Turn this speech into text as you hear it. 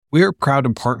We are proud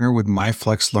to partner with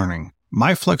MyFlex Learning.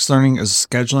 MyFlex Learning is a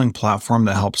scheduling platform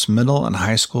that helps middle and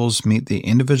high schools meet the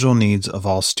individual needs of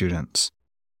all students.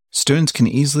 Students can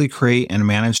easily create and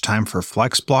manage time for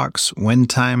flex blocks, win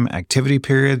time, activity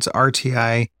periods,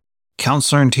 RTI,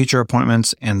 counselor and teacher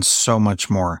appointments, and so much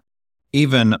more.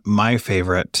 Even my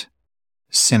favorite,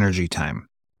 synergy time.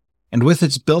 And with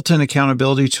its built-in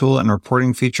accountability tool and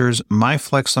reporting features,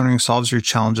 MyFlex Learning solves your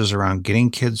challenges around getting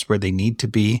kids where they need to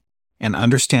be and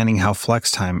understanding how flex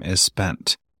time is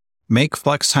spent. Make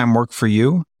flex time work for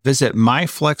you. Visit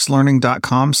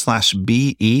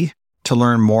myflexlearning.com/BE to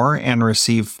learn more and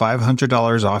receive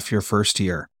 $500 off your first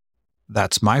year.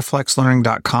 That's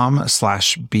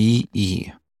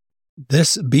myflexlearning.com/BE.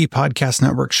 This B Podcast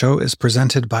Network show is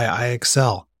presented by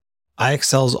iExcel.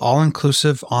 iExcel's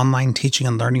all-inclusive online teaching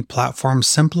and learning platform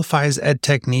simplifies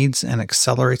edtech needs and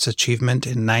accelerates achievement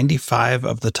in 95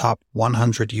 of the top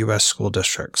 100 U.S. school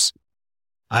districts.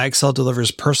 iExcel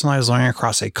delivers personalized learning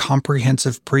across a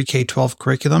comprehensive pre-K-12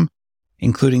 curriculum,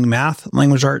 including math,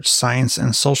 language arts, science,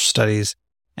 and social studies,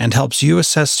 and helps you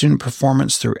assess student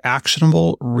performance through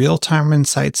actionable, real-time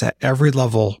insights at every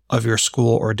level of your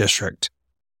school or district.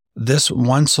 This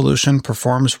one solution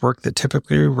performs work that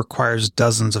typically requires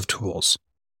dozens of tools.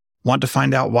 Want to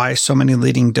find out why so many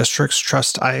leading districts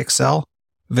trust iExcel?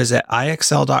 Visit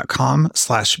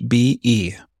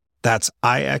iexcel.com/BE. That's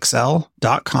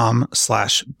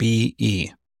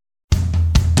iexcel.com/BE.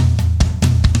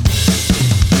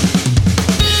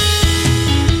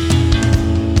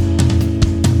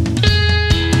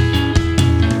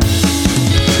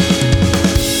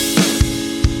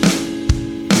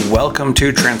 Welcome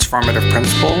to Transformative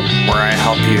Principal, where I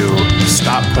help you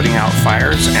stop putting out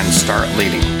fires and start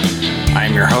leading. I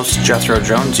am your host, Jethro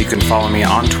Jones. You can follow me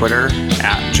on Twitter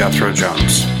at Jethro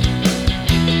Jones.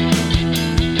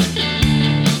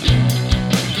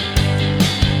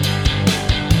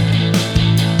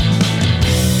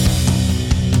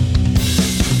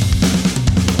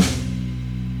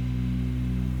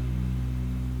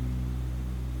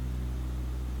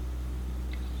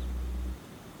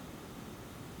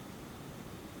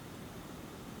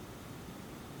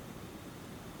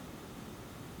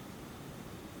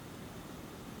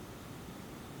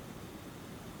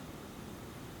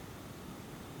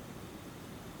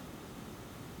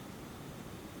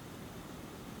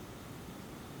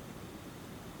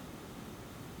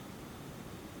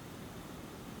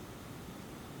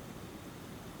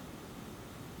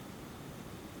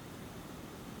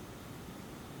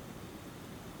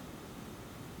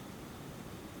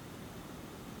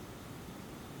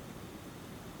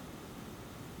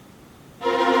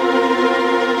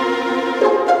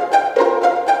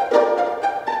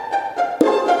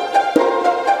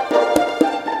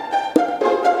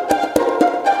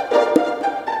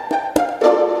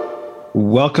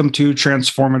 Welcome to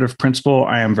Transformative Principal.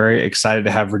 I am very excited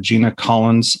to have Regina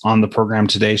Collins on the program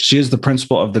today. She is the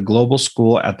principal of the Global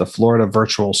School at the Florida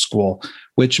Virtual School,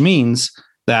 which means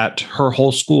that her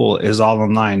whole school is all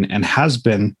online and has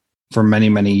been for many,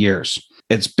 many years.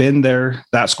 It's been there.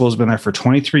 That school has been there for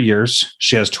 23 years.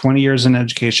 She has 20 years in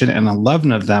education, and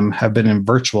 11 of them have been in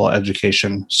virtual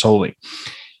education solely.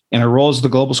 In her role as the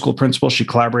Global School principal, she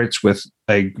collaborates with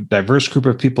a diverse group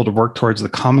of people to work towards the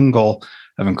common goal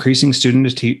of increasing student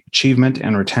achievement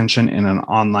and retention in an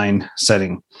online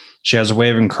setting. She has a way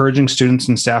of encouraging students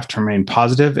and staff to remain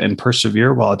positive and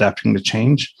persevere while adapting to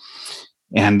change.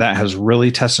 And that has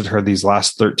really tested her these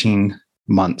last 13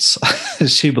 months.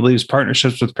 She believes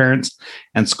partnerships with parents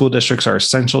and school districts are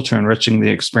essential to enriching the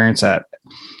experience at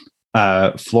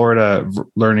Florida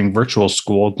Learning Virtual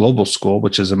School, Global School,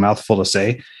 which is a mouthful to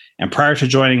say. And prior to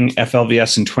joining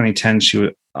FLVS in 2010,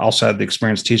 she also had the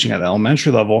experience teaching at the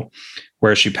elementary level,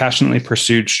 where she passionately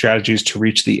pursued strategies to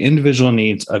reach the individual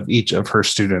needs of each of her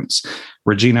students.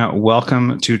 Regina,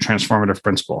 welcome to Transformative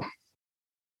Principal.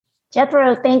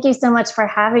 Jethro, thank you so much for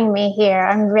having me here.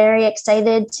 I'm very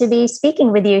excited to be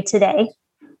speaking with you today.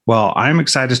 Well, I'm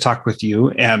excited to talk with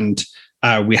you, and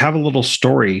we have a little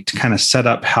story to kind of set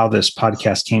up how this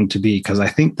podcast came to be, because I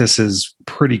think this is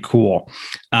pretty cool.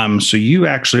 So you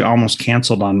actually almost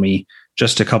canceled on me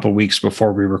just a couple of weeks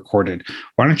before we recorded.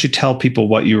 Why don't you tell people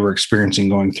what you were experiencing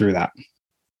going through that?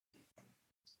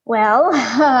 Well,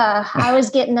 I was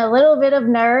getting a little bit of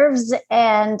nerves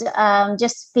and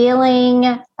just feeling,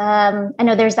 I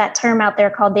know there's that term out there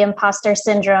called the imposter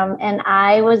syndrome, and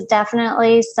I was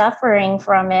definitely suffering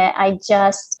from it. I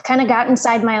just kind of got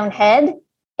inside my own head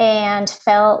and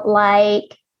felt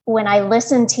like when I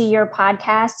listened to your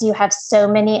podcast, you have so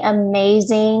many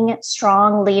amazing,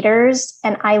 strong leaders,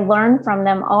 and I learn from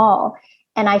them all.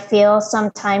 And I feel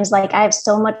sometimes like I have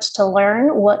so much to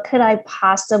learn. What could I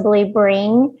possibly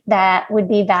bring that would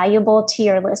be valuable to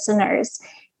your listeners?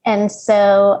 And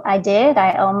so I did.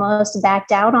 I almost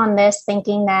backed out on this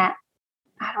thinking that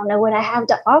I don't know what I have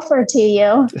to offer to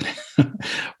you.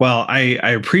 Well, I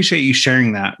appreciate you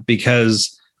sharing that,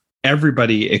 because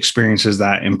everybody experiences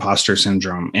that imposter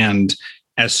syndrome. And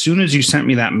as soon as you sent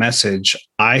me that message,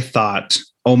 I thought,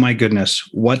 oh my goodness,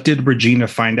 what did Regina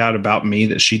find out about me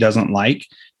that she doesn't like?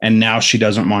 And now she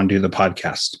doesn't want to do the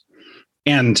podcast.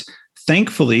 And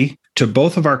thankfully, to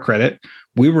both of our credit,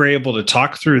 we were able to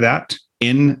talk through that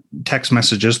in text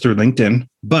messages through LinkedIn,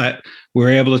 but we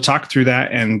were able to talk through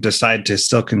that and decide to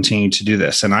still continue to do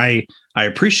this. And I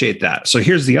appreciate that. So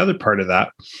here's the other part of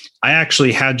that. I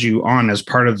actually had you on as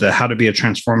part of the How to Be a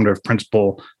Transformative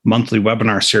Principal monthly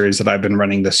webinar series that I've been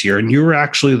running this year. And you were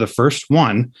actually the first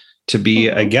one to be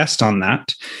a guest on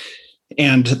that.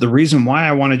 And the reason why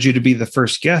I wanted you to be the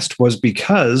first guest was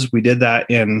because we did that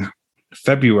in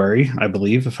February, I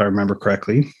believe, if I remember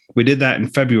correctly. We did that in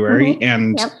February.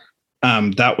 And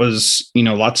that was,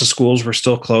 lots of schools were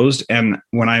still closed. And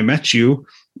when I met you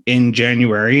in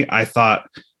January, I thought,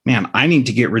 man, I need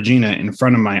to get Regina in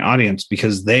front of my audience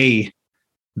because they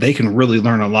can really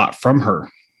learn a lot from her.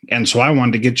 And so I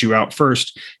wanted to get you out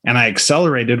first. And I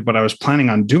accelerated what I was planning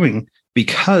on doing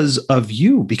because of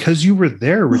you, because you were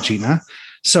there, Regina.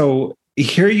 So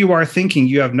here you are thinking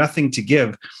you have nothing to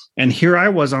give. And here I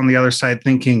was on the other side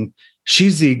thinking,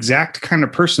 she's the exact kind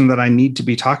of person that I need to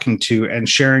be talking to and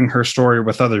sharing her story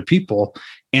with other people.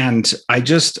 And I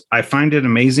find it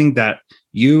amazing that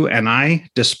you and I,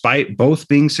 despite both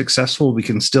being successful, we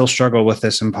can still struggle with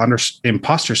this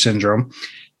imposter syndrome.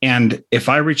 And if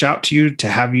I reach out to you to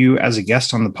have you as a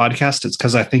guest on the podcast, it's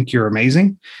because I think you're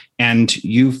amazing and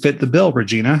you fit the bill,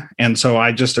 Regina. And so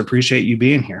I just appreciate you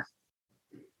being here.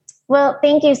 Well,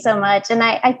 thank you so much. And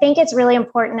I think it's really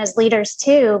important as leaders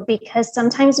too, because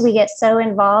sometimes we get so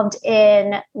involved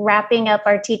in wrapping up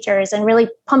our teachers and really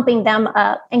pumping them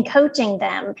up and coaching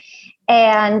them.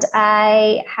 And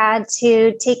I had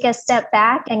to take a step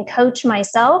back and coach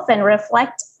myself and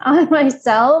reflect on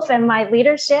myself and my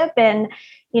leadership. And,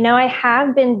 I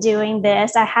have been doing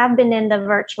this. I have been in the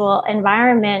virtual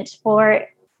environment for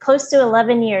close to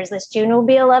 11 years. This June will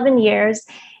be 11 years.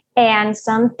 And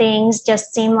some things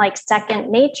just seem like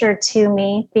second nature to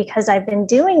me because I've been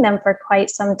doing them for quite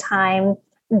some time,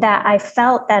 that I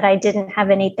felt that I didn't have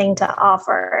anything to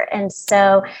offer. And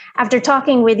so after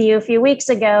talking with you a few weeks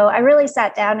ago, I really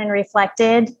sat down and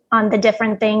reflected on the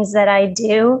different things that I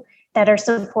do that are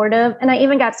supportive. And I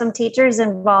even got some teachers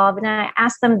involved and I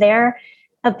asked them their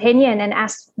opinion and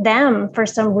asked them for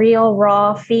some real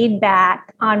raw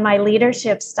feedback on my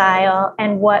leadership style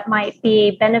and what might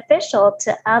be beneficial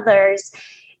to others.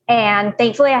 And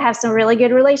thankfully, I have some really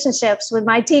good relationships with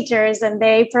my teachers, and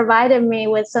they provided me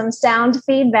with some sound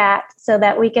feedback so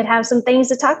that we could have some things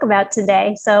to talk about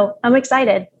today. So I'm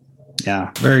excited.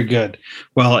 Yeah, very good.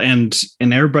 Well, and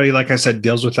everybody, like I said,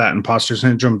 deals with that imposter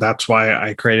syndrome. That's why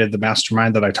I created the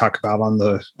mastermind that I talk about on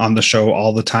the show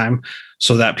all the time,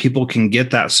 so that people can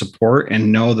get that support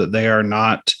and know that they are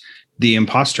not the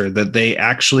imposter, that they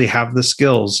actually have the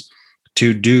skills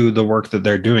to do the work that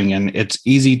they're doing. And it's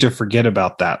easy to forget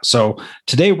about that. So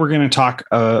today we're going to talk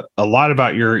a lot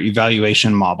about your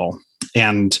evaluation model.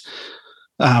 And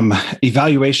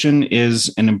evaluation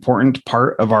is an important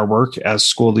part of our work as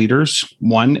school leaders.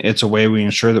 One, it's a way we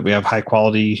ensure that we have high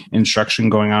quality instruction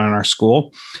going on in our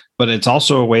school, but it's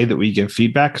also a way that we give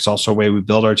feedback. It's also a way we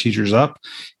build our teachers up.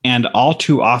 And all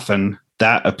too often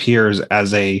that appears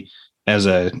as a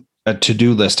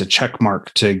to-do list, a check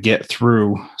mark to get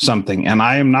through something. And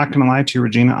I am not going to lie to you,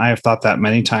 Regina, I have thought that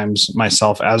many times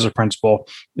myself as a principal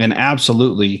and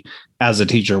absolutely as a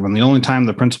teacher, when the only time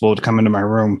the principal would come into my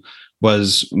room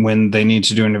was when they need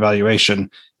to do an evaluation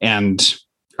and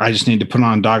I just need to put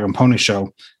on a dog and pony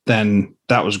show, then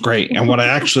that was great. And what I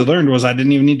actually learned was I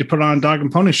didn't even need to put on a dog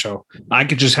and pony show. I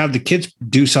could just have the kids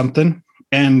do something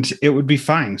and it would be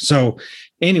fine. So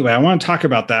anyway, I want to talk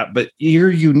about that, but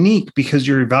you're unique because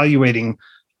you're evaluating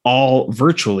all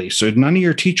virtually. So none of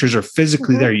your teachers are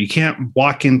physically there. You can't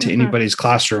walk into anybody's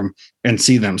classroom and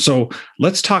see them. So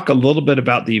let's talk a little bit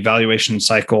about the evaluation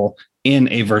cycle in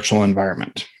a virtual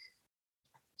environment.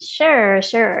 Sure.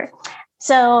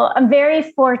 So I'm very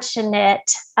fortunate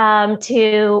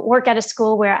to work at a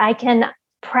school where I can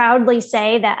proudly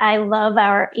say that I love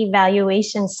our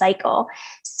evaluation cycle.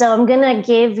 So I'm going to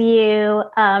give you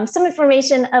some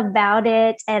information about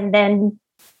it and then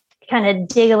kind of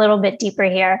dig a little bit deeper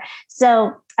here.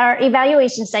 So our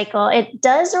evaluation cycle, it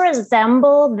does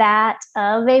resemble that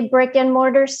of a brick and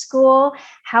mortar school.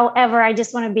 However, I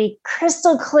just want to be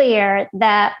crystal clear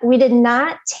that we did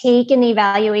not take an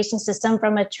evaluation system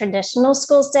from a traditional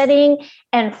school setting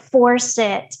and force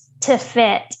it to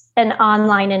fit an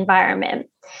online environment.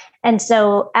 And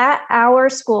so at our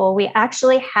school, we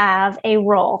actually have a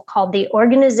role called the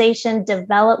Organization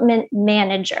Development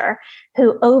Manager,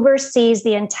 who oversees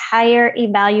the entire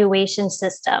evaluation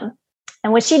system.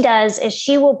 And what she does is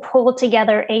she will pull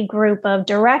together a group of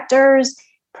directors,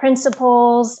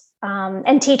 principals,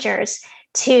 and teachers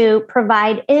to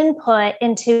provide input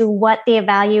into what the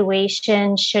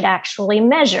evaluation should actually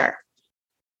measure.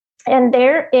 And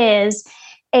there is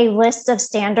a list of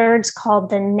standards called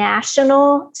the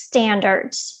National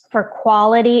Standards for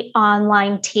Quality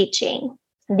Online Teaching.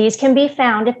 These can be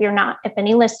found, if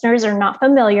any listeners are not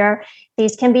familiar,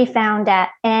 these can be found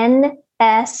at nsqol.org.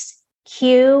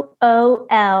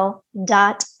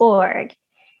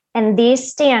 And these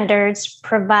standards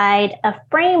provide a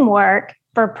framework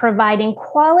for providing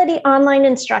quality online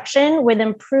instruction with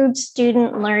improved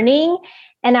student learning.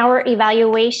 And our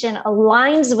evaluation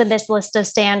aligns with this list of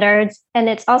standards. And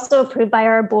it's also approved by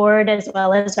our board as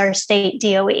well as our state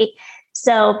DOE.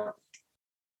 So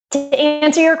to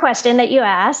answer your question that you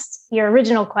asked, your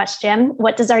original question,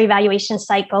 what does our evaluation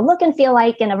cycle look and feel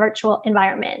like in a virtual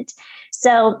environment?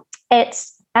 So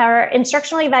it's our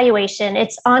instructional evaluation.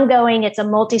 It's ongoing. It's a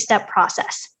multi-step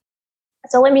process.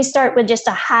 So let me start with just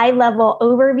a high-level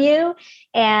overview.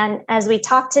 And as we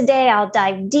talk today, I'll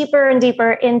dive deeper and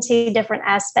deeper into different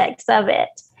aspects of it.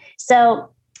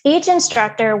 So each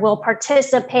instructor will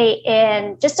participate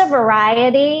in just a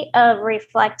variety of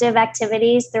reflective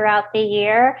activities throughout the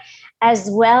year, as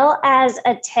well as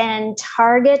attend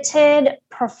targeted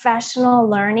professional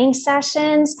learning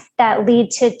sessions that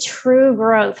lead to true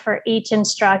growth for each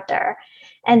instructor.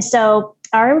 And so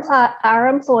our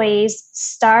employees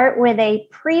start with a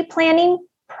pre-planning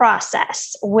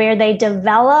process where they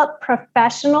develop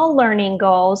professional learning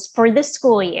goals for the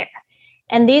school year.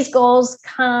 And these goals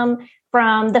come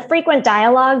from the frequent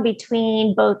dialogue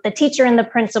between both the teacher and the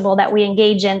principal that we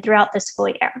engage in throughout the school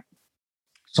year.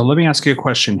 So let me ask you a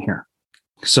question here.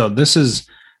 So this is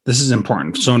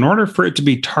important. So in order for it to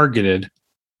be targeted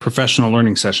professional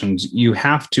learning sessions, you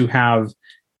have to have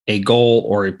a goal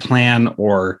or a plan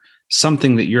or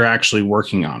something that you're actually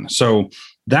working on. So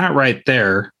that right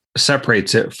there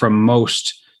separates it from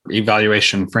most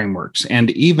evaluation frameworks. And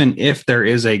even if there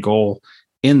is a goal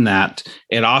in that,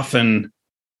 it often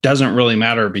doesn't really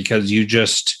matter because you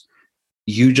just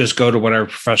go to whatever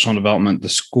professional development the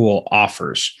school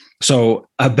offers. So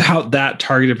about that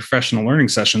targeted professional learning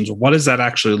sessions, what does that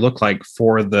actually look like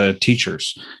for the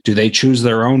teachers? Do they choose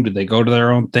their own? Do they go to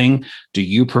their own thing? Do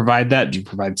you provide that? Do you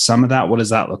provide some of that? What does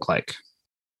that look like?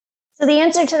 So the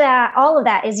answer to that, all of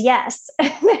that, is yes.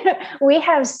 We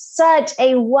have such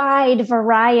a wide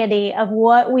variety of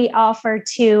what we offer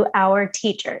to our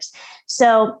teachers.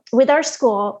 So with our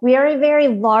school, we are a very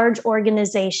large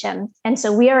organization. And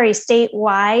so we are a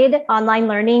statewide online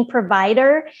learning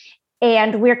provider,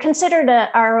 and we're considered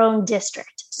our own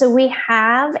district. So we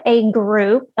have a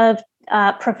group of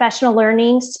professional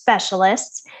learning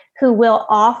specialists who will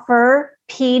offer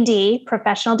PD,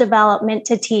 professional development,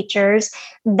 to teachers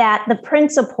that the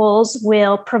principals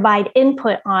will provide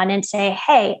input on and say,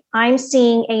 hey, I'm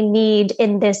seeing a need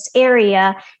in this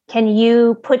area. Can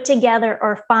you put together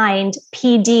or find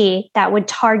PD that would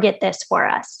target this for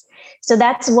us? So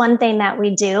that's one thing that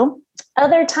we do.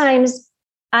 Other times,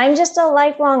 I'm just a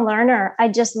lifelong learner. I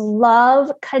just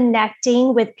love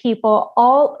connecting with people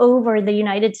all over the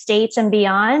United States and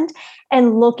beyond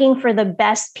and looking for the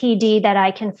best PD that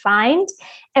I can find.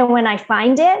 And when I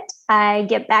find it, I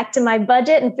get back to my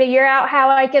budget and figure out how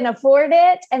I can afford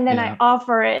it. And then I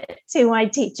offer it to my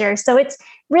teacher. So it's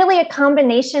really a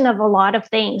combination of a lot of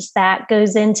things that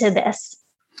goes into this.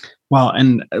 Well,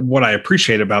 and what I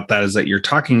appreciate about that is that you're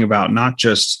talking about not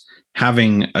just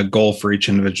having a goal for each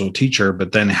individual teacher,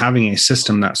 but then having a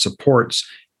system that supports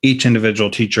each individual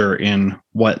teacher in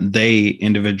what they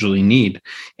individually need.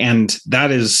 And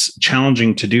that is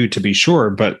challenging to do, to be sure,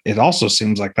 but it also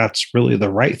seems like that's really the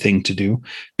right thing to do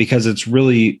because it's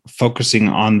really focusing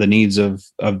on the needs of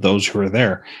those who are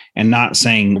there and not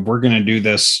saying we're going to do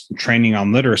this training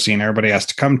on literacy and everybody has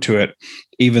to come to it,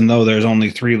 even though there's only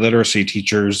 3 literacy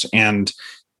teachers and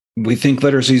we think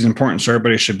literacy is important, so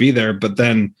everybody should be there. But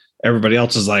then everybody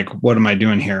else is like, what am I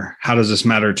doing here? How does this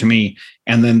matter to me?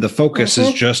 And then the focus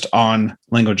is just on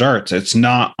language arts. It's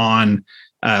not on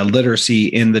literacy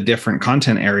in the different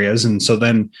content areas. And so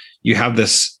then you have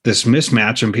this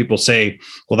mismatch, and people say,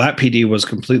 well, that PD was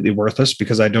completely worthless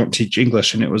because I don't teach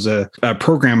English, and it was a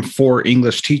program for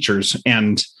English teachers,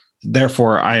 and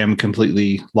therefore I am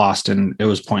completely lost and it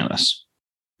was pointless.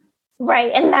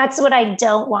 Right. And that's what I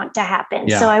don't want to happen.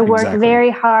 Yeah, so I work exactly. very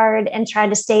hard and try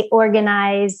to stay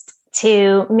organized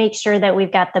to make sure that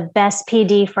we've got the best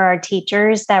PD for our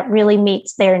teachers that really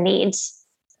meets their needs.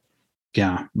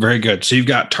 Yeah, very good. So you've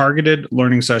got targeted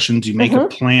learning sessions. You make a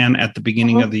plan at the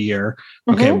beginning of the year.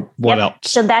 Okay, what else?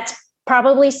 So that's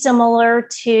probably similar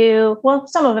to, well,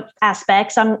 some of the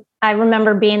aspects. I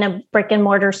remember being a brick and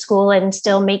mortar school and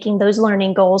still making those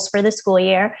learning goals for the school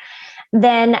year.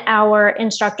 Then our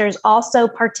instructors also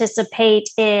participate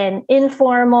in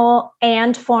informal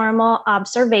and formal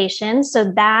observations.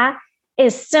 So that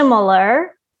is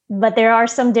similar, but there are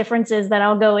some differences that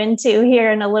I'll go into here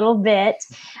in a little bit.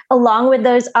 Along with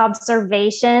those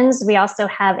observations, we also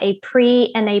have a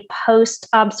pre and a post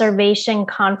observation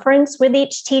conference with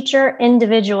each teacher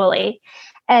individually.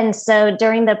 And so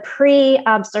during the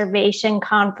pre-observation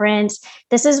conference,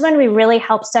 this is when we really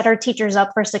help set our teachers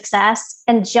up for success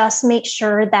and just make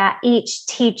sure that each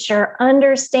teacher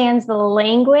understands the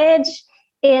language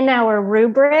in our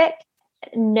rubric,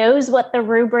 knows what the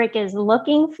rubric is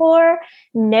looking for,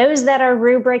 knows that our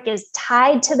rubric is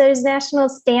tied to those national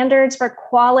standards for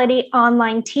quality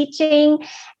online teaching,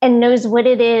 and knows what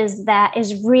it is that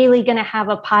is really going to have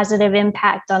a positive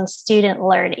impact on student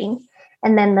learning.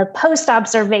 And then the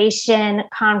post-observation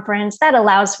conference that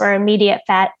allows for immediate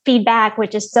feedback,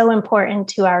 which is so important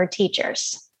to our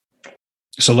teachers.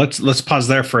 So let's pause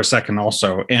there for a second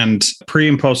also. And pre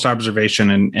and post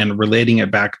observation and relating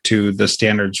it back to the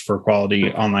standards for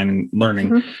quality online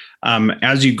learning.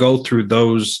 As you go through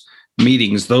those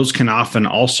meetings, those can often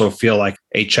also feel like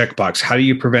a checkbox. How do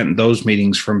you prevent those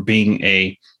meetings from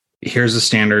being here's the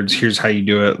standards, here's how you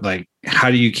do it? Like, how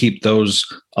do you keep those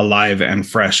alive and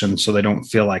fresh, and so they don't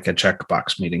feel like a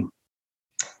checkbox meeting?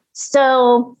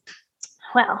 So,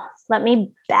 well, let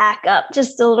me back up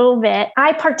just a little bit.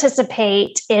 I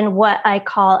participate in what I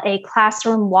call a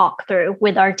classroom walkthrough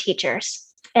with our teachers.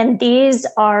 And these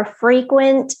are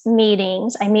frequent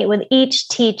meetings. I meet with each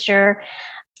teacher,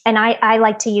 and I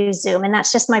like to use Zoom, and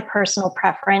that's just my personal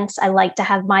preference. I like to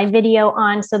have my video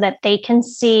on so that they can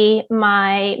see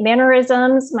my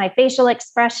mannerisms, my facial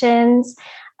expressions.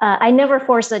 I never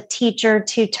force a teacher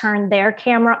to turn their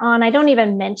camera on. I don't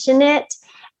even mention it.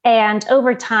 And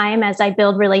over time, as I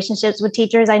build relationships with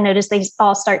teachers, I notice they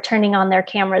all start turning on their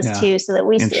cameras too, so that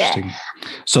we see it.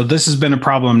 So this has been a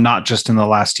problem, not just in the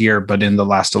last year, but in the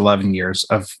last 11 years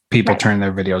of people turning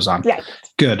their videos on. Right.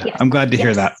 Good. Yes. I'm glad to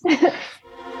hear that.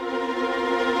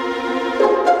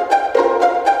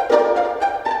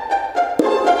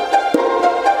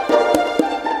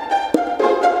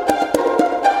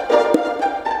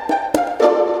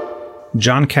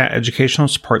 John Catt Educational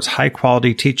supports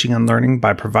high-quality teaching and learning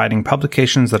by providing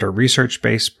publications that are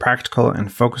research-based, practical,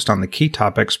 and focused on the key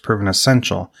topics proven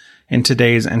essential in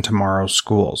today's and tomorrow's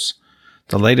schools.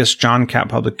 The latest John Catt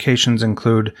publications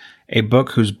include a book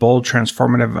whose bold,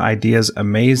 transformative ideas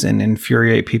amaze and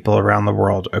infuriate people around the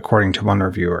world, according to one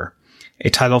reviewer, a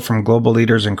title from global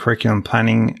leaders in curriculum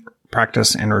planning,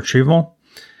 practice, and retrieval,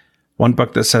 one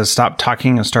book that says stop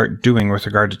talking and start doing with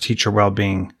regard to teacher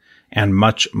well-being, and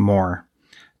much more.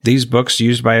 These books,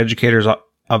 used by educators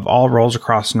of all roles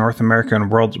across North America and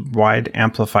worldwide,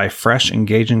 amplify fresh,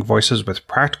 engaging voices with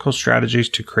practical strategies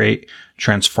to create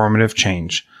transformative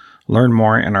change. Learn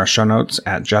more in our show notes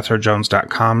at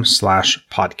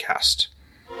jethrojones.com/podcast.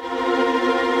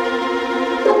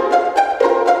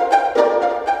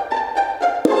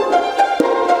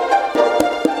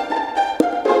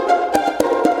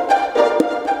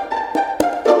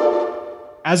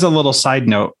 As a little side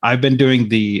note, I've been doing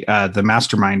the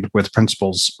mastermind with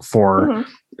principals for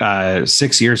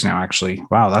 6 years now, actually.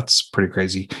 Wow, that's pretty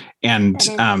crazy. And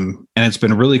it's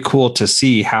been really cool to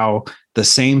see how the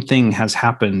same thing has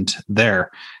happened there,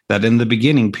 that in the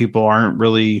beginning, people aren't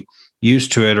really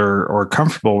used to it or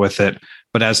comfortable with it.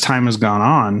 But as time has gone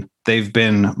on, they've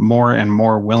been more and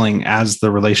more willing as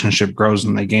the relationship grows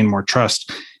and they gain more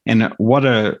trust. And what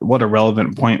a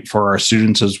relevant point for our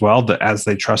students as well, that as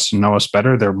they trust and know us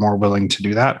better, they're more willing to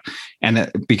do that. And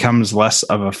it becomes less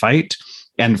of a fight.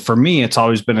 And for me, it's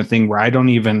always been a thing where I don't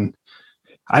even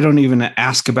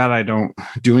ask about it. I don't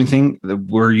do anything.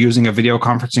 We're using a video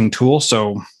conferencing tool.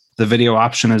 So the video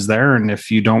option is there. And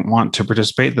if you don't want to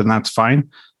participate, then that's fine.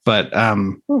 But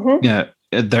yeah,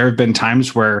 there have been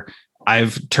times where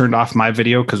I've turned off my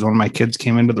video because one of my kids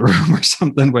came into the room or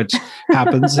something, which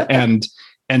happens.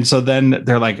 And so then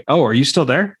they're like, oh, are you still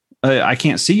there? I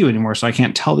can't see you anymore, so I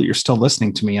can't tell that you're still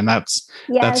listening to me. And that's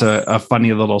Yes. a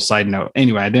funny little side note.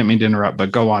 Anyway, I didn't mean to interrupt,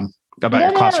 but go on about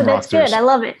your classroom that's walkthroughs. good. I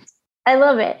love it. I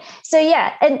love it. So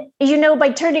yeah, and by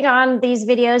turning on these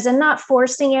videos and not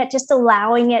forcing it, just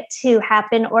allowing it to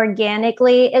happen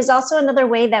organically is also another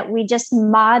way that we just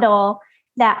model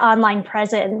that online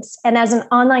presence. And as an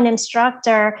online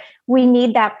instructor, we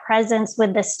need that presence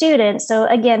with the students. So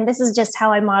again, this is just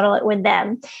how I model it with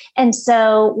them. And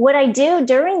so what I do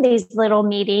during these little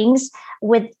meetings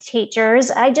with teachers,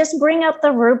 I just bring up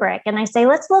the rubric and I say,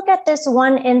 let's look at this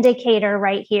one indicator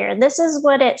right here. This is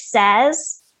what it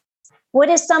says. What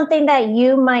is something that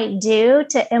you might do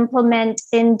to implement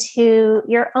into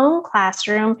your own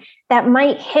classroom that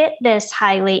might hit this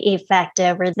highly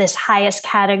effective or this highest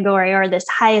category or this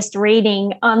highest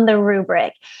rating on the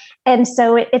rubric? And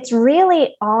so it's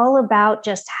really all about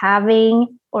just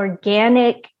having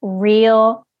organic,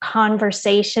 real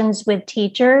conversations with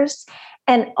teachers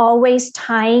and always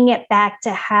tying it back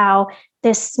to how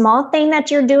this small thing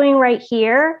that you're doing right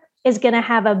here is going to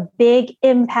have a big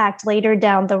impact later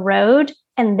down the road.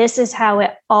 And this is how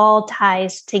it all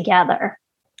ties together.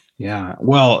 Yeah.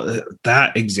 Well,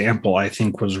 that example, I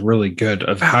think, was really good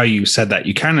of how you said that.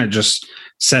 You kind of just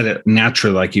said it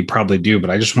naturally, like you probably do, but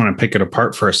I just want to pick it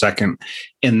apart for a second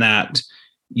in that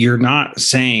you're not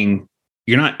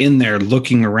in there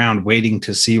looking around, waiting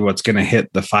to see what's going to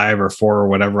hit the 5 or 4 or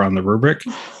whatever on the rubric.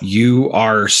 You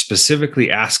are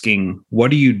specifically asking, what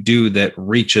do you do that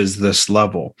reaches this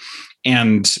level?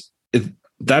 And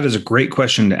that is a great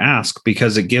question to ask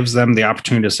because it gives them the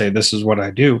opportunity to say, this is what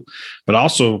I do, but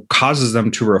also causes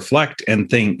them to reflect and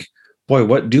think, boy,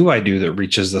 what do I do that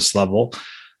reaches this level?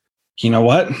 You know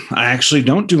what? I actually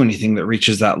don't do anything that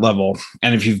reaches that level.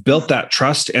 And if you've built that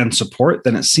trust and support,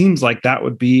 then it seems like that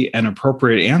would be an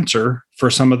appropriate answer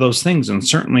for some of those things. And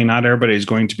certainly not everybody is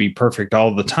going to be perfect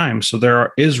all the time. So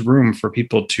there is room for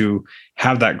people to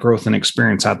have that growth and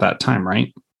experience at that time,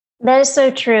 right? That is so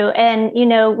true. And,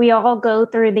 we all go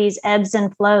through these ebbs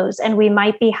and flows, and we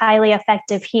might be highly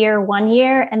effective here one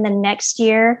year, and the next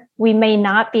year we may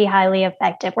not be highly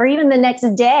effective, or even the next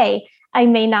day, I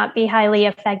may not be highly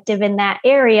effective in that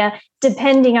area,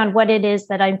 depending on what it is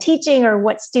that I'm teaching or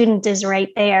what student is right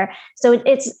there. So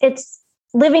it's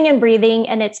living and breathing,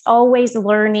 and it's always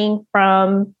learning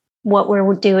from what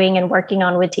we're doing and working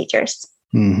on with teachers.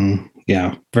 Mm-hmm.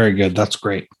 Yeah, very good. That's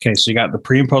great. Okay, so you got the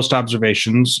pre and post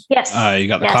observations. Yes. You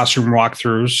got the classroom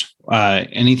walkthroughs.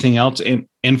 Anything else?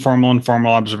 Informal and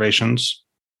formal observations?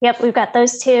 Yep, we've got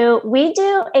those two. We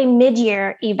do a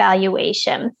mid-year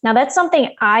evaluation. Now, that's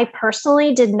something I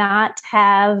personally did not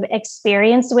have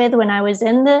experience with when I was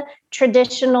in the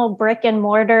traditional brick and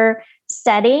mortar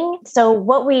setting. So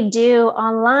what we do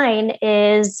online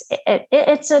is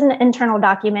it's an internal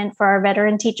document for our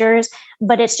veteran teachers,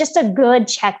 but it's just a good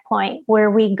checkpoint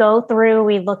where we go through,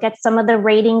 we look at some of the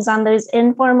ratings on those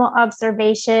informal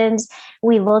observations.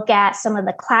 We look at some of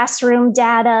the classroom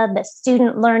data, the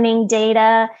student learning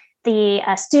data, the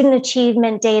student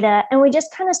achievement data, and we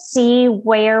just kind of see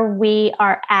where we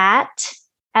are at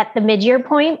the mid-year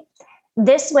point.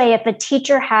 This way, if a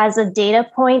teacher has a data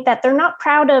point that they're not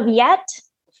proud of yet,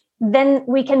 then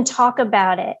we can talk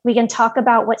about it. We can talk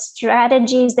about what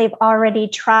strategies they've already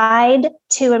tried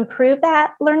to improve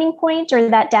that learning point or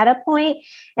that data point.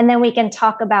 And then we can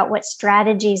talk about what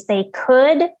strategies they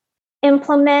could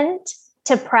implement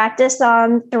to practice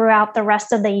on throughout the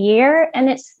rest of the year. And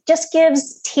it just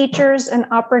gives teachers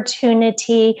an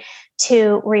opportunity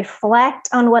to reflect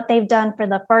on what they've done for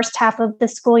the first half of the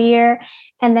school year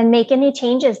and then make any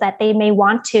changes that they may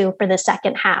want to for the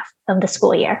second half of the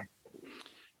school year.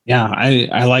 Yeah,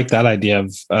 I like that idea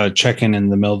of checking in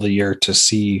the middle of the year to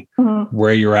see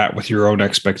where you're at with your own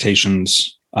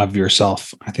expectations of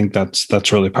yourself. I think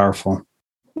that's really powerful.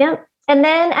 Yep. And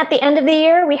then at the end of the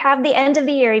year, we have the end of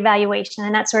the year evaluation,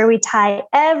 and that's where we tie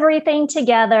everything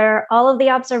together. All of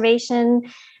the observation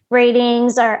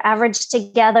ratings are averaged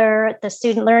together, the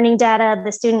student learning data,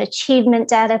 the student achievement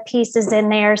data pieces in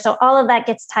there. So all of that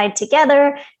gets tied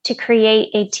together to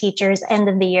create a teacher's end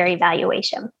of the year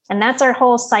evaluation. And that's our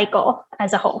whole cycle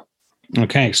as a whole.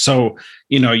 Okay. So,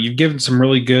 you've given some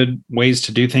really good ways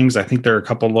to do things. I think there are a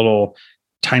couple little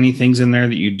tiny things in there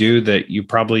that you do that you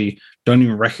probably don't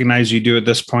even recognize you do at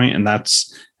this point. And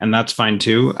that's fine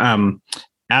too.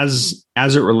 As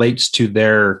it relates to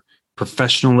their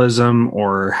professionalism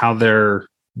or how they're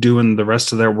doing the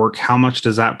rest of their work, how much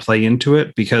does that play into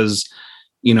it? Because,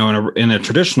 in a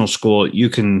traditional school, you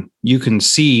can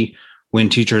see when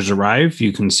teachers arrive,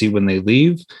 you can see when they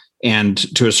leave. And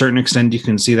to a certain extent, you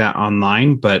can see that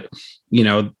online, but,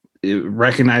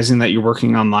 recognizing that you're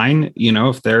working online,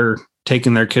 if they're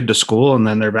taking their kid to school and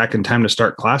then they're back in time to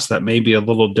start class, that may be a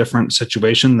little different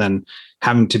situation than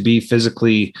having to be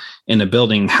physically in a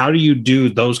building. How do you do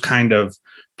those kind of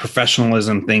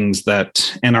professionalism things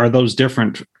and are those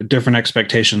different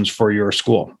expectations for your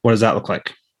school? What does that look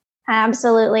like?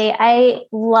 Absolutely. I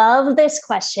love this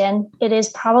question. It is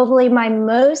probably my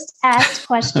most asked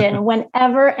question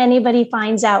whenever anybody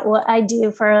finds out what I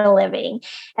do for a living.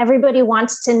 Everybody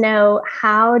wants to know,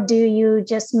 how do you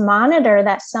just monitor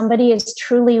that somebody is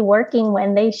truly working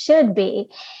when they should be?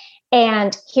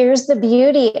 And here's the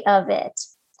beauty of it.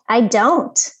 I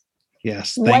don't.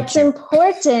 Yes. What's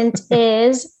important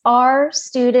is our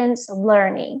students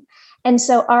learning. And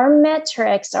so our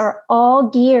metrics are all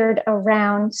geared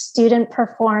around student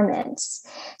performance.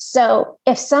 So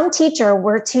if some teacher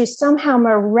were to somehow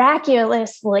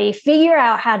miraculously figure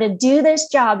out how to do this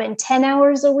job in 10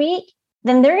 hours a week,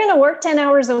 then they're going to work 10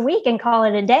 hours a week and call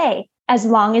it a day, as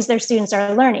long as their students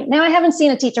are learning. Now, I haven't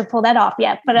seen a teacher pull that off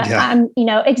yet, but I'm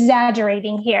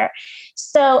exaggerating here.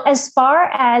 So as far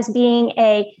as being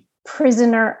a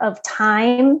prisoner of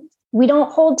time, we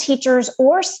don't hold teachers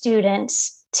or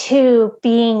students to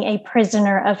being a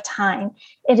prisoner of time.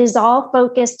 It is all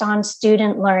focused on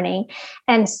student learning.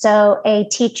 And so a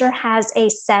teacher has a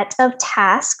set of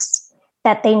tasks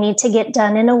that they need to get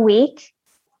done in a week.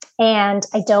 And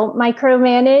I don't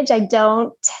micromanage. I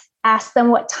don't ask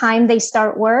them what time they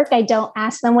start work. I don't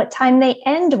ask them what time they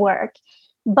end work.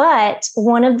 But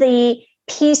one of the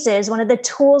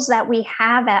tools that we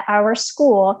have at our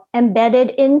school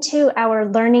embedded into our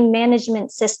learning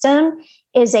management system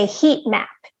is a heat map.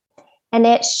 And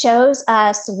it shows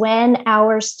us when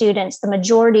our students, the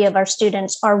majority of our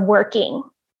students, are working.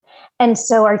 And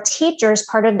so our teachers,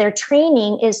 part of their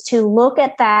training is to look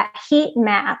at that heat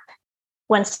map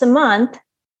once a month,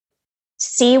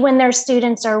 see when their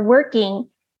students are working.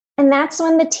 And that's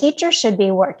when the teacher should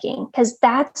be working, because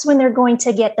that's when they're going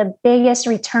to get the biggest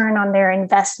return on their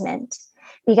investment.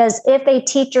 Because if a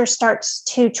teacher starts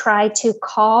to try to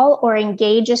call or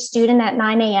engage a student at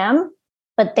 9 a.m.,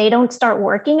 but they don't start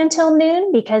working until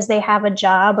noon because they have a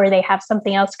job or they have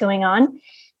something else going on,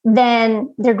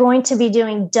 then they're going to be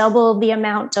doing double the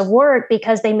amount of work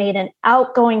because they made an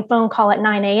outgoing phone call at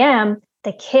 9 a.m.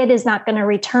 The kid is not going to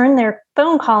return their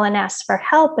phone call and ask for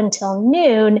help until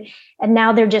noon. And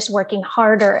now they're just working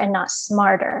harder and not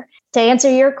smarter. To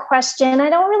answer your question, I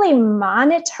don't really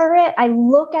monitor it. I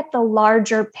look at the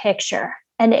larger picture.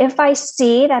 And if I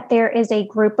see that there is a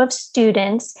group of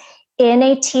students in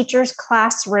a teacher's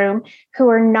classroom who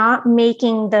are not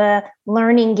making the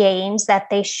learning gains that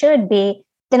they should be,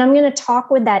 then I'm going to talk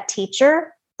with that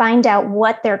teacher, find out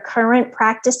what their current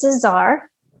practices are,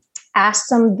 ask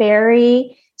some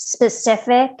very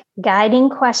specific guiding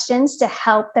questions to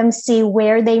help them see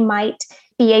where they might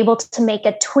be able to make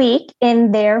a tweak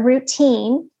in their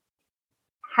routine,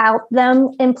 help them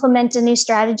implement a new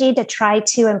strategy to try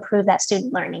to improve that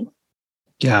student learning.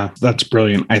 Yeah, that's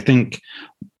brilliant. I think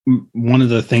one of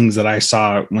the things that I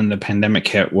saw when the pandemic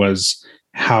hit was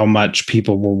how much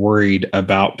people were worried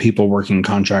about people working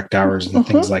contract hours and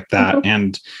things like that.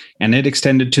 And it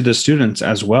extended to the students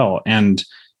as well. And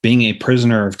being a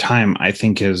prisoner of time, I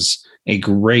think, is a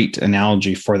great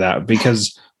analogy for that,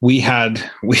 because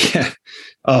it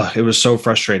was so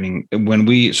frustrating when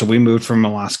we moved from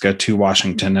Alaska to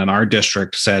Washington, and our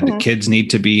district said kids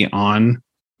need to be on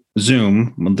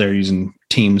Zoom. Well, they're using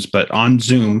Teams, but on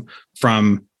Zoom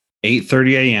from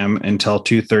 8:30 a.m. until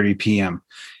 2:30 p.m.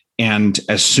 And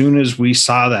as soon as we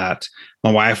saw that,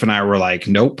 my wife and I were like,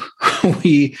 nope,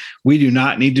 we do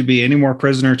not need to be any more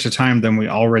prisoner to time than we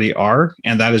already are.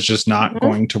 And that is just not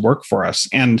going to work for us.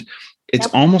 And it's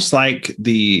almost like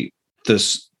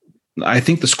I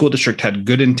think the school district had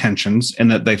good intentions in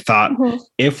that they thought,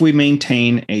 if we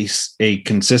maintain a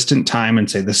consistent time and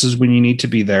say, this is when you need to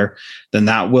be there, then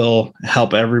that will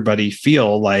help everybody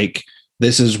feel like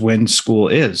this is when school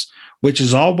is, which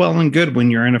is all well and good when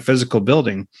you're in a physical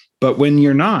building. But when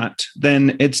you're not,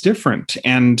 then it's different.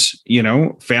 And,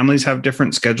 families have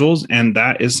different schedules. And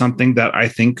that is something that I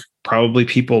think probably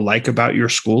people like about your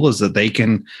school, is that they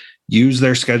can use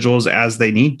their schedules as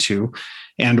they need to.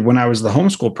 And when I was the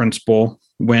homeschool principal,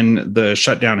 when the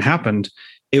shutdown happened,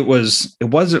 we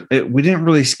didn't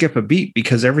really skip a beat,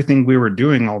 because everything we were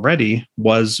doing already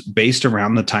was based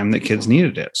around the time that kids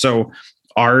needed it. So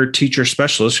our teacher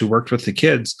specialists who worked with the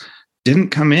kids didn't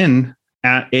come in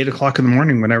at 8 o'clock in the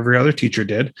morning when every other teacher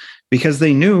did, because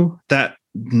they knew that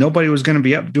nobody was going to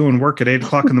be up doing work at 8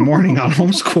 o'clock in the morning on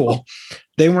homeschool.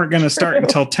 they weren't going to start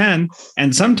until 10.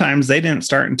 And sometimes they didn't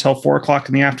start until 4 o'clock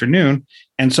in the afternoon.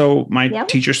 And so my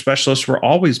teacher specialists were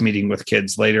always meeting with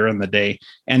kids later in the day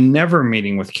and never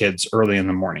meeting with kids early in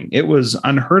the morning. It was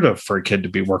unheard of for a kid to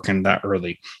be working that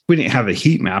early. We didn't have a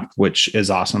heat map, which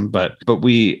is awesome, but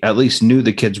we at least knew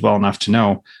the kids well enough to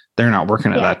know they're not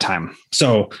working at that time.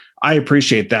 So I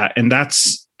appreciate that. And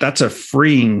that's a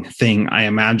freeing thing, I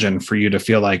imagine, for you to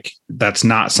feel like that's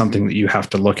not something that you have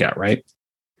to look at, right?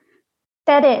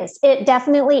 That is. It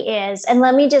definitely is. And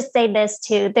let me just say this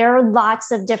too. There are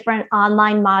lots of different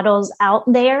online models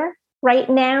out there right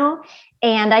now.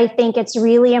 And I think it's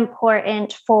really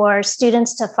important for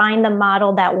students to find the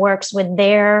model that works with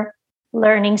their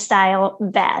learning style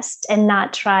best and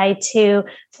not try to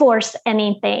force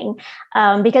anything,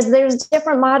 because there's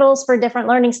different models for different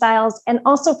learning styles, and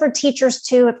also for teachers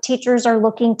too. If teachers are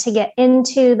looking to get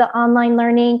into the online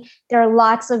learning, there are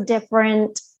lots of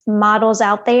different models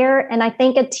out there. And I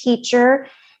think a teacher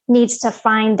needs to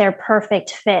find their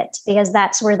perfect fit, because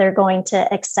that's where they're going to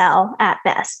excel at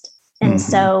best. And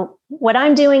so what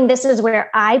I'm doing, this is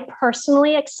where I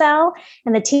personally excel.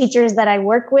 And the teachers that I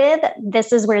work with,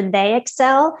 this is where they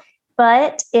excel.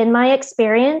 But in my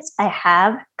experience, I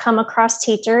have come across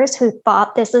teachers who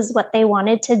thought this is what they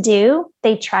wanted to do.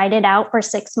 They tried it out for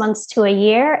 6 months to a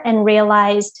year and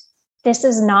realized this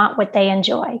is not what they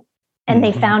enjoy. And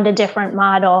they found a different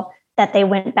model that they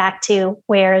went back to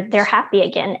where they're happy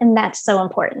again. And that's so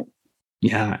important.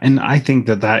 Yeah. And I think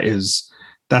that's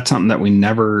something that we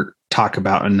never talk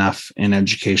about enough in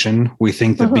education. We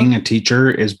think that being a teacher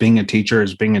is being a teacher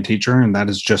is being a teacher, and that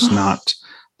is just not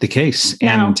the case.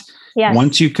 No. And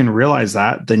once you can realize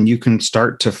that, then you can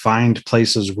start to find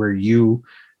places where you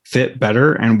fit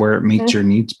better and where it meets your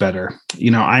needs better.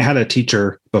 I had a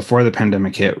teacher before the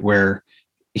pandemic hit where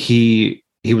he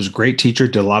was a great teacher,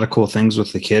 did a lot of cool things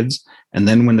with the kids. And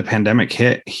then when the pandemic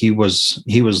hit, he was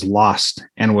lost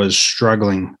and was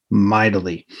struggling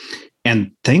mightily.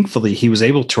 And thankfully, he was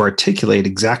able to articulate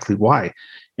exactly why.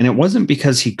 And it wasn't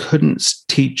because he couldn't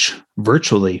teach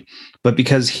virtually, but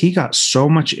because he got so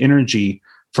much energy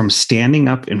from standing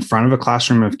up in front of a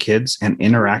classroom of kids and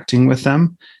interacting with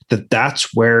them,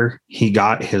 that's where he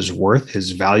got his worth,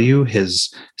 his value,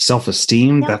 his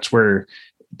self-esteem. Yep.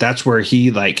 That's where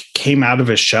he came out of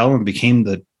his shell and became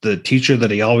the teacher that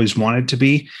he always wanted to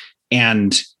be.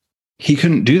 And he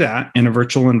couldn't do that in a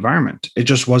virtual environment. It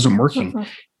just wasn't working.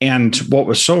 And what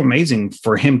was so amazing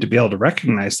for him to be able to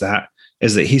recognize that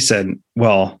is that he said,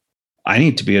 well, I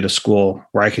need to be at a school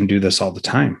where I can do this all the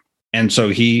time. And so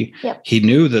he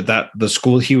knew that the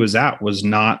school he was at was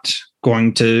not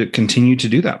going to continue to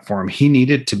do that for him. He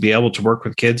needed to be able to work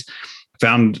with kids.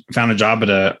 Found a job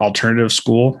at an alternative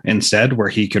school instead, where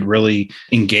he could really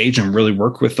engage and really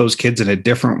work with those kids in a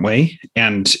different way.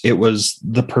 And it was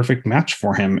the perfect match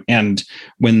for him. And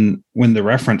when the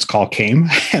reference call came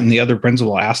and the other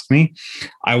principal asked me,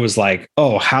 I was like,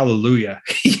 oh, hallelujah.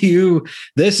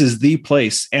 This is the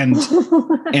place. And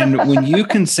when you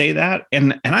can say that,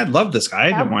 and I love this guy, I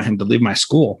didn't want him to leave my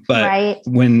school, but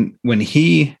when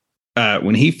he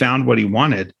found what he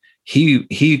wanted,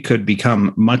 he could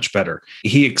become much better.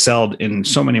 He excelled in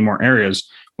so many more areas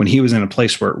when he was in a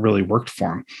place where it really worked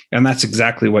for him. And that's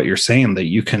exactly what you're saying, that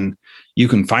you can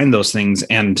find those things.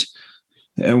 And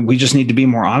we just need to be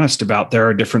more honest about there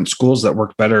are different schools that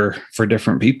work better for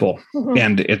different people,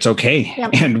 and it's okay.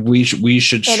 Yep. And we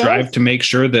should strive to make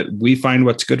sure that we find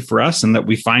what's good for us and that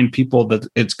we find people that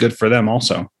it's good for them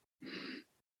also.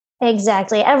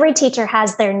 Exactly. Every teacher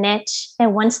has their niche.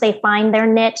 And once they find their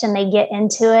niche and they get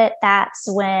into it, that's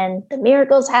when the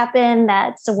miracles happen.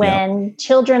 That's when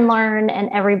children learn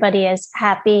and everybody is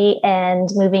happy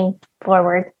and moving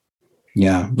forward.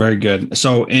 Yeah, very good.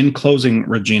 So in closing,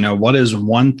 Regina, what is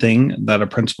one thing that a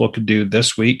principal could do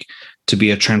this week to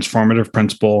be a transformative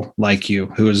principal like you,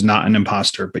 who is not an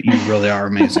imposter, but you really are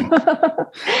amazing?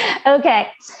 Okay.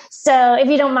 So if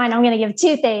you don't mind, I'm going to give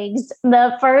two things.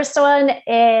 The first one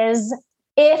is,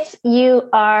 if you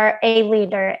are a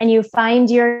leader and you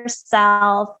find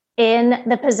yourself in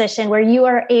the position where you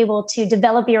are able to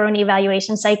develop your own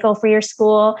evaluation cycle for your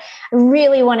school, I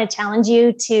really want to challenge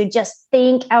you to just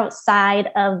think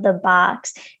outside of the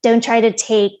box. Don't try to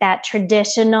take that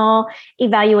traditional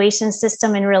evaluation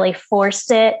system and really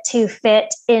force it to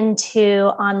fit into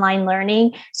online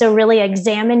learning. So really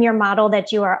examine your model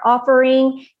that you are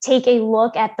offering. Take a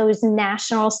look at those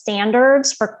national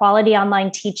standards for quality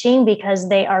online teaching, because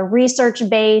they are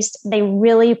research-based. They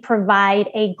really provide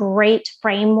a great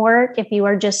framework if you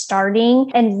are just starting,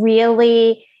 and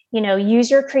really use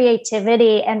your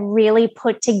creativity and really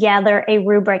put together a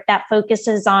rubric that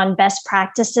focuses on best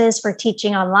practices for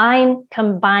teaching online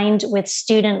combined with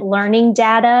student learning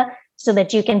data so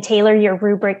that you can tailor your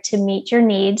rubric to meet your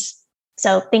needs.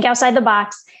 So think outside the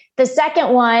box. The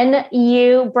second one,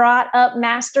 you brought up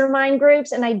mastermind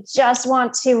groups, and I just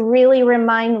want to really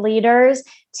remind leaders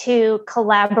to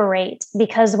collaborate,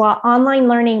 because while online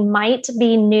learning might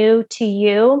be new to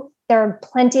you, there are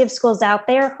plenty of schools out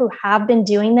there who have been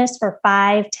doing this for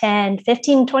 5, 10,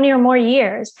 15, 20 or more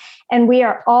years. And we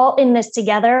are all in this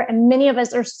together. And many of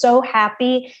us are so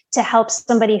happy to help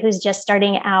somebody who's just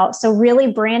starting out. So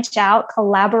really branch out,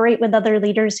 collaborate with other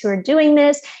leaders who are doing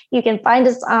this. You can find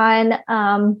us on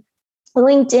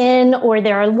LinkedIn, or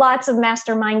there are lots of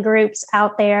mastermind groups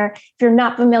out there. If you're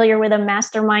not familiar with a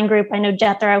mastermind group, I know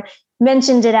Jethro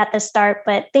mentioned it at the start,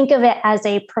 but think of it as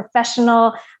a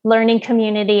professional learning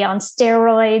community on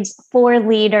steroids for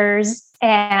leaders.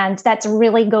 And that's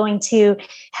really going to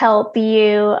help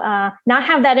you not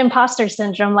have that imposter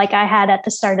syndrome like I had at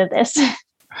the start of this.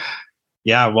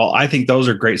 Yeah, well, I think those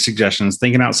are great suggestions.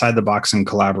 Thinking outside the box and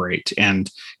collaborate. And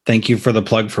thank you for the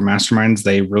plug for masterminds.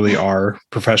 They really are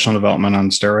professional development on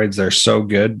steroids. They're so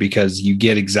good because you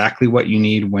get exactly what you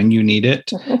need when you need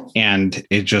it. And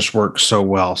it just works so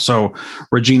well. So,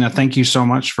 Regina, thank you so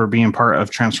much for being part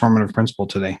of Transformative Principal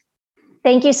today.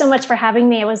 Thank you so much for having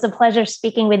me. It was a pleasure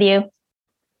speaking with you.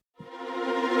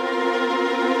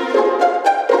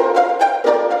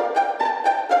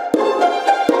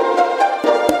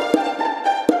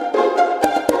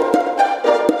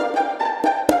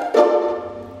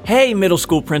 Hey, middle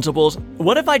school principals,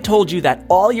 what if I told you that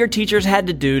all your teachers had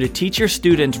to do to teach your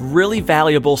students really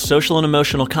valuable social and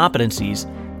emotional competencies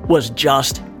was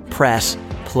just press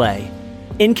play?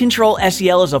 In Control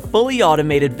SEL is a fully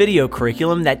automated video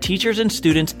curriculum that teachers and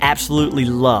students absolutely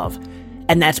love.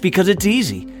 And that's because it's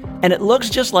easy, and it looks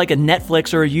just like a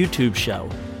Netflix or a YouTube show.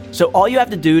 So all you have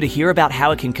to do to hear about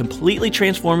how it can completely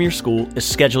transform your school is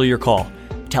schedule your call.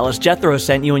 Tell us Jethro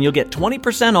sent you and you'll get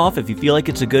 20% off if you feel like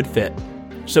it's a good fit.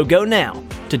 So go now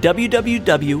to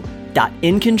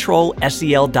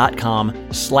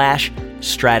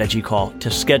www.incontrolsel.com/strategy call to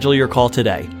schedule your call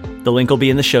today. The link will be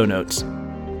in the show notes.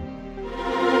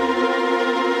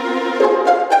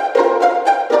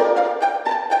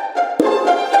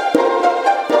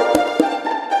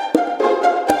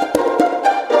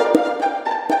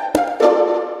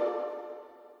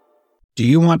 Do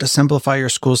you want to simplify your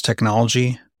school's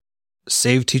technology,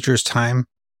 save teachers time,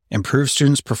 improve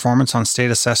students' performance on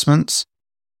state assessments?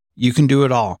 You can do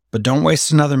it all, but don't waste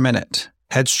another minute.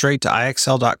 Head straight to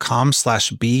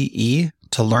ixl.com/BE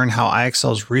to learn how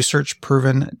IXL's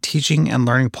research-proven teaching and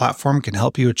learning platform can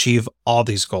help you achieve all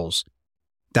these goals.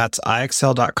 That's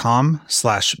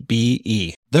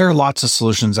ixl.com/BE. There are lots of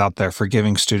solutions out there for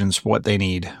giving students what they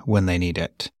need when they need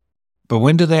it. But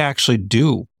when do they actually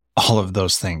do all of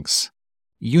those things?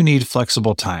 You need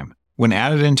flexible time. When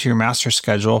added into your master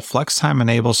schedule, Flex Time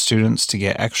enables students to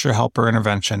get extra help or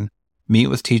intervention, meet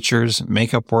with teachers,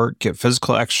 make up work, get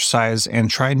physical exercise, and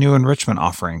try new enrichment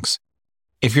offerings.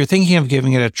 If you're thinking of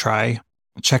giving it a try,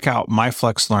 check out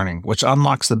MyFlex Learning, which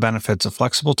unlocks the benefits of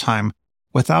flexible time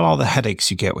without all the headaches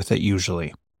you get with it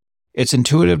usually. Its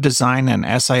intuitive design and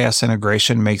SIS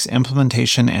integration makes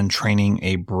implementation and training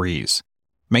a breeze.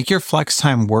 Make your Flex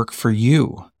Time work for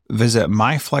you. Visit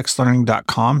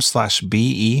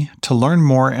myflexlearning.com/BE to learn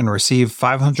more and receive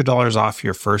 $500 off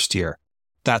your first year.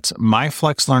 That's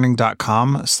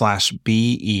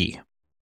myflexlearning.com/BE.